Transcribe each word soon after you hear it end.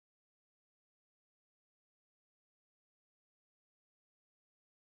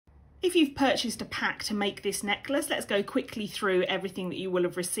If you've purchased a pack to make this necklace, let's go quickly through everything that you will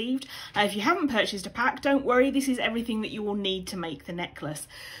have received. If you haven't purchased a pack, don't worry, this is everything that you will need to make the necklace.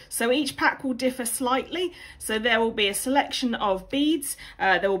 So each pack will differ slightly. So there will be a selection of beads,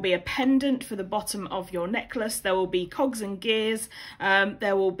 there will be a pendant for the bottom of your necklace, there will be cogs and gears,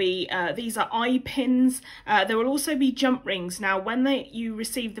 there will be, these are eye pins, there will also be jump rings. Now when you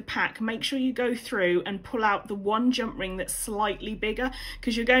receive the pack, make sure you go through and pull out the one jump ring that's slightly bigger,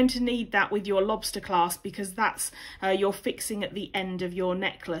 because you're going to need that with your lobster clasp, because that's your fixing at the end of your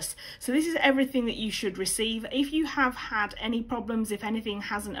necklace. So this is everything that you should receive. If you have had any problems, if anything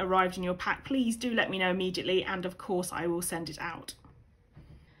hasn't arrived in your pack, please do let me know immediately, and of course I will send it out.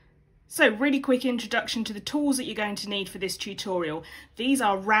 So really quick introduction to the tools that you're going to need for this tutorial. These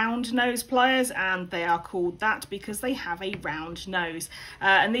are round nose pliers, and they are called that because they have a round nose.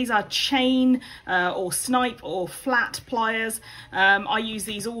 And these are chain or snipe or flat pliers. I use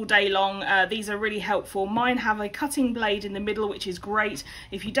these all day long. These are really helpful. Mine have a cutting blade in the middle, which is great.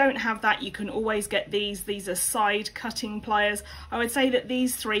 If you don't have that, you can always get these. These are side cutting pliers. I would say that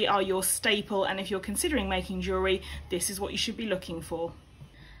these three are your staple, and if you're considering making jewellery, this is what you should be looking for.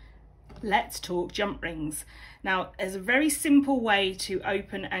 Let's talk jump rings. Now, there's a very simple way to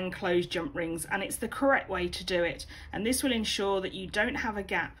open and close jump rings, and it's the correct way to do it, and this will ensure that you don't have a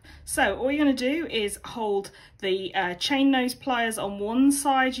gap. So all you're going to do is hold the chain nose pliers on one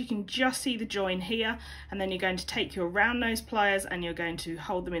side. You can just see the join here, and then you're going to take your round nose pliers and you're going to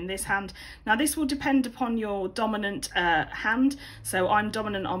hold them in this hand. Now this will depend upon your dominant hand, so I'm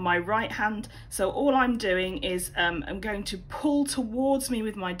dominant on my right hand, so all I'm doing is I'm going to pull towards me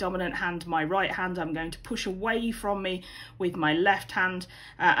with my dominant hand, my right hand. I'm going to push away from me with my left hand,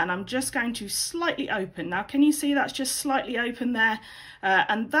 and I'm just going to slightly open. Now can you see that's just slightly open there?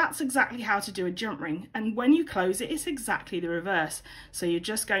 And that's exactly how to do a jump ring, and when you close it, it's exactly the reverse. So you're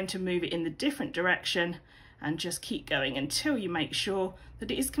just going to move it in the different direction and just keep going until you make sure that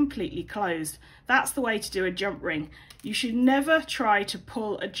it is completely closed. That's the way to do a jump ring. You should never try to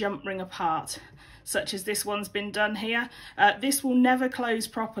pull a jump ring apart, such as this one's been done here. This will never close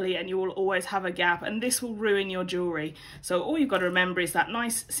properly, and you will always have a gap, and this will ruin your jewellery. So all you've got to remember is that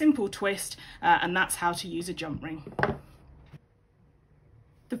nice simple twist, and that's how to use a jump ring.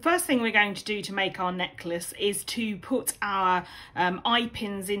 The first thing we're going to do to make our necklace is to put our eye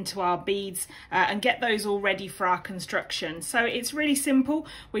pins into our beads and get those all ready for our construction. So it's really simple.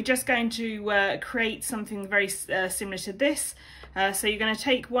 We're just going to create something very similar to this. So you're going to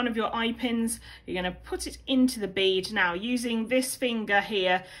take one of your eye pins, you're going to put it into the bead. Now using this finger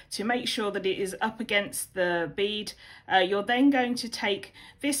here to make sure that it is up against the bead, you're then going to take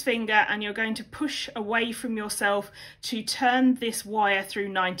this finger and you're going to push away from yourself to turn this wire through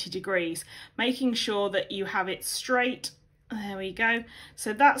 90 degrees, making sure that you have it straight. There we go.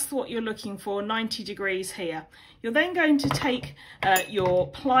 So that's what you're looking for, 90 degrees here. You're then going to take your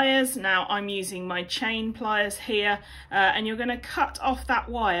pliers. Now I'm using my chain pliers here, and you're going to cut off that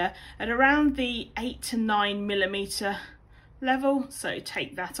wire at around the 8 to 9 millimeter level. So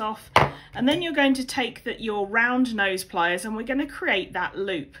take that off, and then you're going to take your round nose pliers and we're going to create that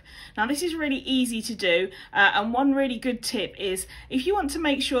loop. Now this is really easy to do, and one really good tip is if you want to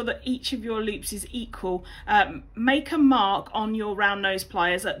make sure that each of your loops is equal, make a mark on your round nose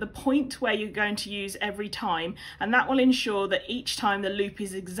pliers at the point where you're going to use every time, and that will ensure that each time the loop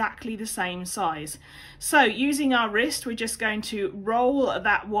is exactly the same size. So using our wrist, we're just going to roll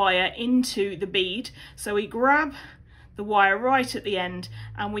that wire into the bead. So we grab the wire right at the end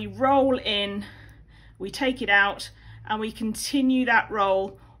and we roll in, we take it out, and we continue that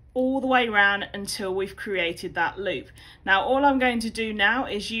roll all the way around until we've created that loop. Now all I'm going to do now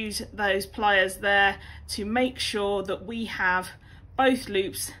is use those pliers there to make sure that we have both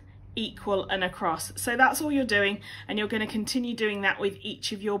loops equal and across. So that's all you're doing, and you're going to continue doing that with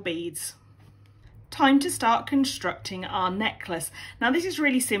each of your beads. Time to start constructing our necklace. Now this is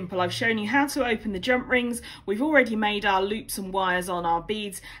really simple. I've shown you how to open the jump rings. We've already made our loops and wires on our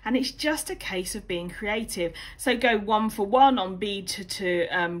beads, and it's just a case of being creative. So go 1 for 1 on bead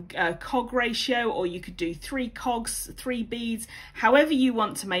to cog ratio, or you could do 3 cogs, 3 beads. However you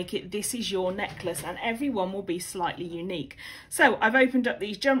want to make it, this is your necklace, and every one will be slightly unique. So I've opened up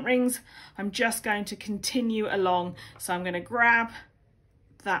these jump rings. I'm just going to continue along. So I'm going to grab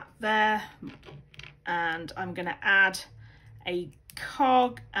that there, and I'm going to add a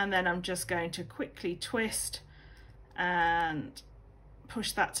cog, and then I'm just going to quickly twist and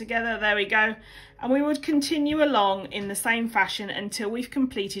push that together, there we go. And we would continue along in the same fashion until we've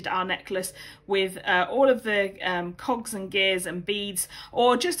completed our necklace with all of the cogs and gears and beads,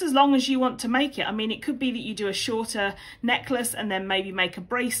 or just as long as you want to make it. I mean, it could be that you do a shorter necklace and then maybe make a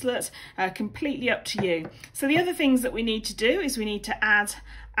bracelet, completely up to you. So the other things that we need to do is we need to add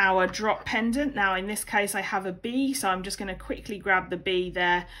our drop pendant. Now in this case I have a bee, so I'm just going to quickly grab the bee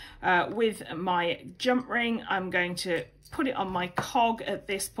there with my jump ring. I'm going to put it on my cog at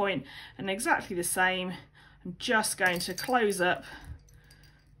this point, and exactly the same, I'm just going to close up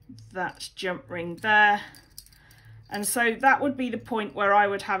that jump ring there. And so that would be the point where I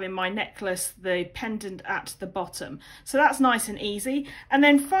would have in my necklace the pendant at the bottom. So that's nice and easy. And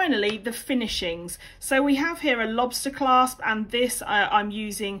then finally, the finishings. So we have here a lobster clasp, and this I'm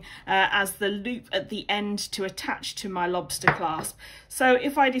using as the loop at the end to attach to my lobster clasp. So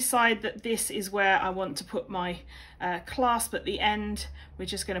if I decide that this is where I want to put my clasp at the end, we're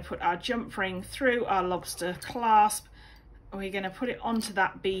just going to put our jump ring through our lobster clasp. We're going to put it onto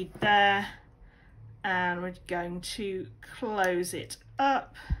that bead there, and we're going to close it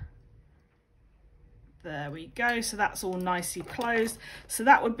up. There we go, so that's all nicely closed. So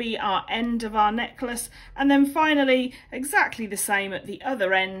that would be our end of our necklace. And then finally, exactly the same at the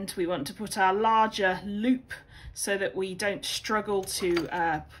other end, we want to put our larger loop so that we don't struggle to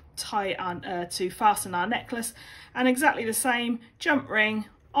fasten our necklace. And exactly the same, jump ring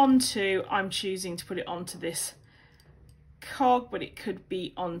onto, I'm choosing to put it onto this cog, but it could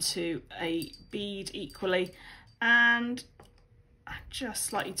be onto a bead equally, and I just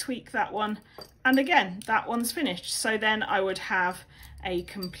slightly tweak that one, and again that one's finished. So then I would have a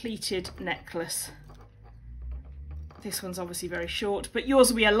completed necklace. This one's obviously very short, but yours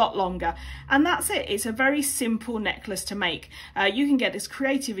will be a lot longer. And that's it. It's a very simple necklace to make. You can get as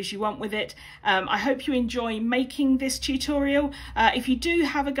creative as you want with it. I hope you enjoy making this tutorial. If you do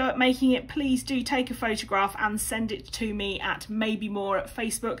have a go at making it, please do take a photograph and send it to me at maybe Moor at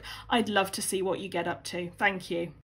Facebook. I'd love to see what you get up to. Thank you.